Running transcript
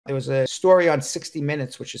There was a story on 60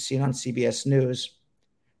 Minutes, which is seen on CBS News,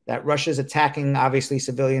 that Russia's attacking, obviously,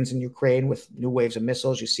 civilians in Ukraine with new waves of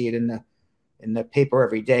missiles. You see it in the paper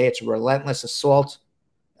every day. It's a relentless assault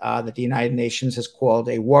that the United Nations has called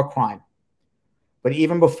a war crime. But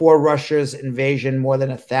even before Russia's invasion, more than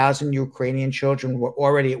 1,000 Ukrainian children were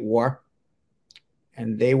already at war,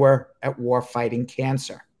 and they were at war fighting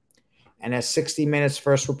cancer. And as 60 Minutes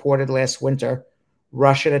first reported last winter,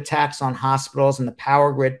 Russian attacks on hospitals and the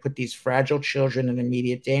power grid put these fragile children in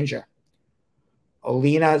immediate danger.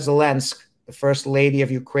 Olena Zelenska, the First Lady of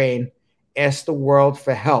Ukraine, asked the world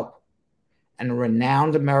for help, and a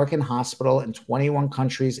renowned American hospital in 21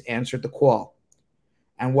 countries answered the call.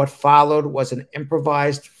 And what followed was an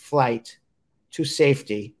improvised flight to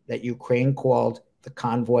safety that Ukraine called the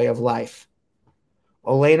Convoy of Life.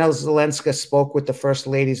 Olena Zelenska spoke with the first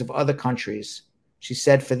ladies of other countries. She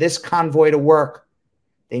said for this convoy to work,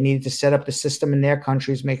 they needed to set up the system in their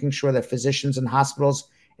countries, making sure that physicians and hospitals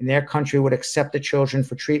in their country would accept the children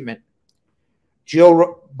for treatment.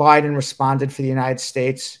 Jill Biden responded for the United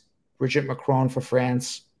States, Brigitte Macron for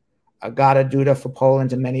France, Agata Duda for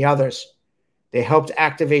Poland, and many others. They helped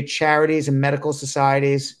activate charities and medical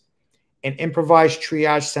societies. An improvised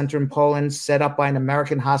triage center in Poland set up by an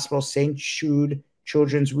American hospital, St. Jude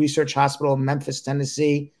Children's Research Hospital in Memphis,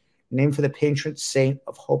 Tennessee, named for the patron saint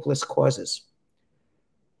of hopeless causes.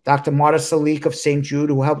 Dr. Marta Salik of St. Jude,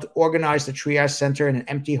 who helped organize the triage center in an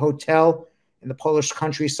empty hotel in the Polish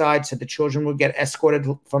countryside, said the children would get escorted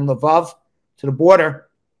from Lvov to the border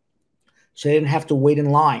so they didn't have to wait in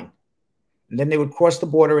line. And then they would cross the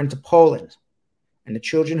border into Poland. And the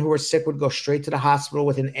children who were sick would go straight to the hospital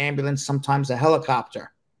with an ambulance, sometimes a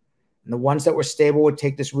helicopter. And the ones that were stable would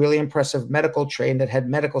take this really impressive medical train that had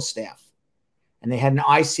medical staff. And they had an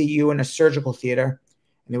ICU and a surgical theater.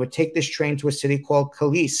 And they would take this train to a city called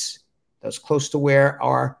Kalisz that was close to where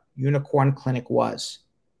our Unicorn Clinic was.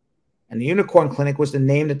 And the Unicorn Clinic was the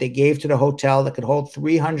name that they gave to the hotel that could hold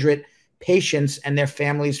 300 patients and their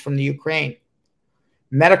families from the Ukraine.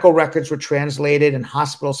 Medical records were translated and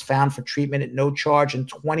hospitals found for treatment at no charge in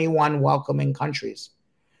 21 welcoming countries.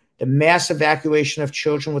 The mass evacuation of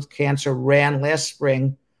children with cancer ran last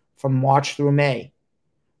spring from March through May.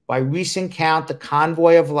 By recent count, the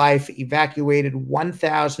Convoy of Life evacuated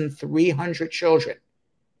 1,300 children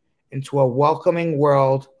into a welcoming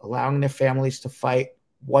world, allowing their families to fight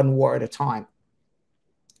one war at a time.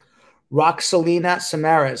 Roxalina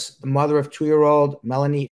Samaras, the mother of 2-year-old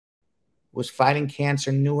Melanie, was fighting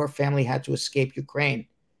cancer, knew her family had to escape Ukraine.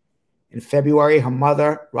 In February, her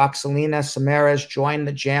mother, Roxalina Samaras, joined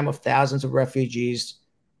the jam of thousands of refugees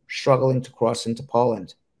struggling to cross into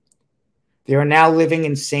Poland. They are now living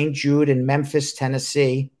in St. Jude in Memphis,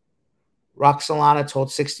 Tennessee. Roxalina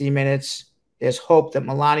told 60 Minutes there's hope that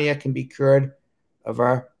Melania can be cured of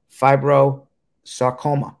her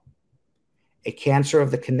fibrosarcoma, a cancer of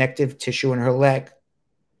the connective tissue in her leg.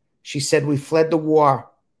 She said, we fled the war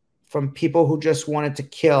from people who just wanted to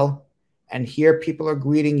kill, and here people are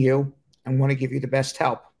greeting you and want to give you the best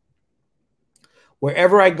help.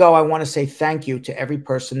 Wherever I go, I want to say thank you to every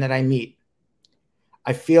person that I meet.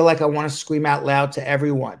 I feel like I want to scream out loud to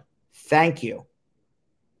everyone, thank you.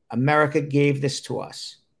 America gave this to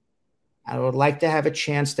us. I would like to have a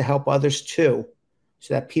chance to help others too,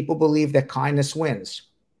 so that people believe that kindness wins.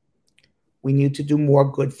 We need to do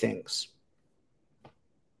more good things.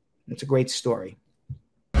 It's a great story.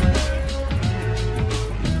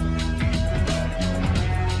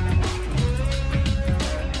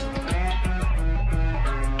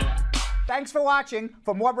 Thanks for watching.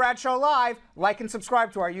 For more Brad Show Live, like and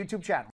subscribe to our YouTube channel.